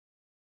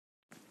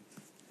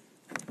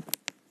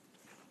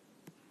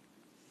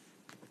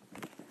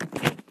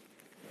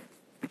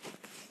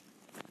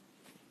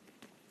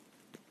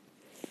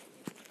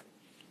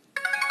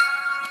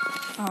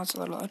Oh, it's a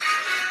little loud.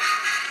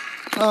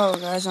 Hello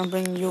guys, I'm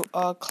bringing you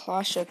a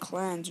Clash of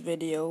Clans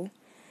video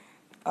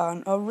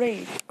on a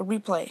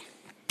replay.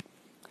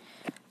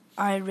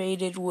 I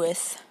raided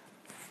with,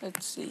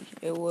 let's see,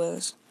 it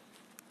was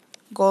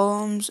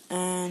golems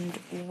and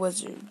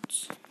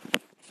wizards.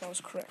 If I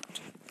was correct.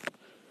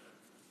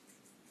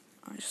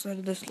 I just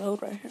let this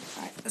load right here.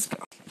 Alright, let's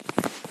go.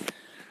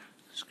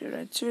 Let's get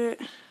right to it.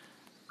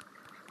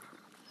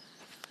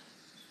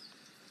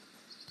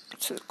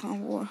 To the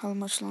clan war, how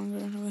much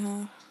longer do we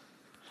have?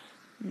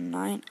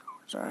 9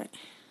 hours, alright.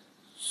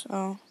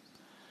 So,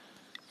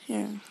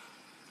 here.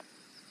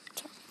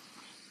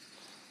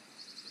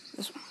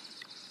 This one.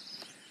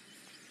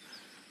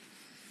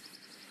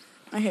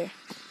 Right here.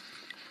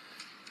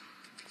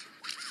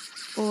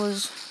 It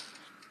was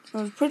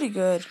pretty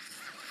good.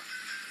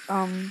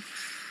 I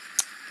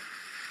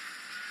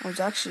was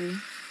actually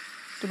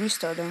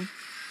 3-starting,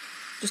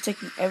 just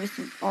taking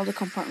everything, all the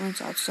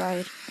compartments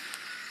outside.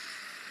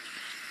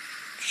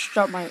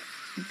 Shot my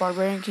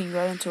barbarian king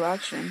right into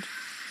action.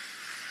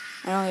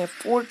 I only have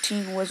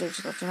 14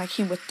 wizards left, and I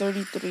came with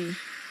 33.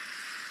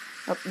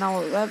 Up now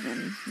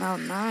 11, now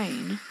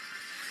 9.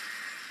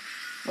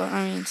 But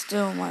I mean,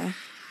 still my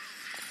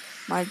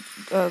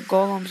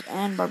golems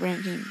and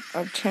barbarian king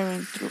are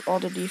tearing through all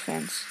the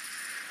defense.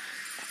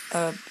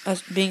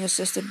 As being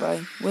assisted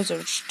by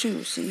wizards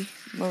too. See,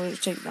 we're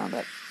taking down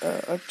that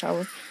arc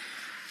tower,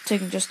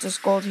 taking just this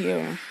gold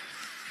here.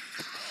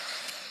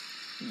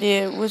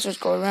 The wizards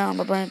go around.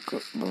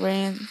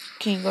 Barbarian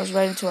king goes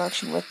right into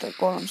action with the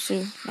golems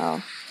too.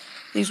 Now,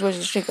 these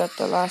wizards take out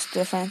the last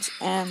defense,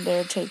 and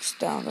there takes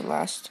down the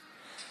last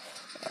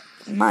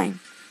mine.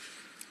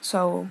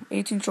 So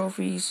 18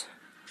 trophies,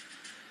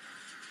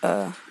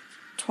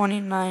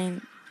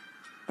 29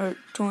 or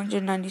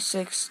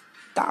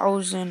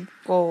 296,000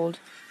 gold,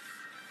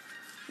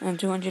 and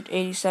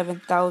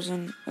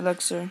 287,000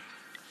 elixir.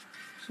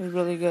 So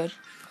really good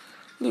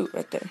loot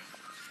right there.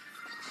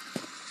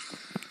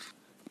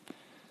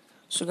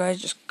 So guys,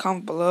 just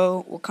comment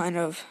below what kind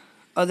of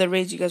other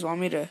raids you guys want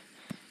me to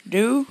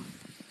do,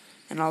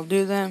 and I'll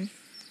do them.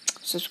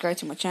 Subscribe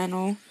to my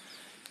channel,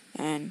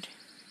 and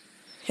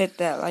hit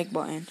that like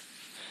button.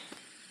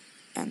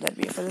 And that'd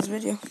be it for this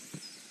video.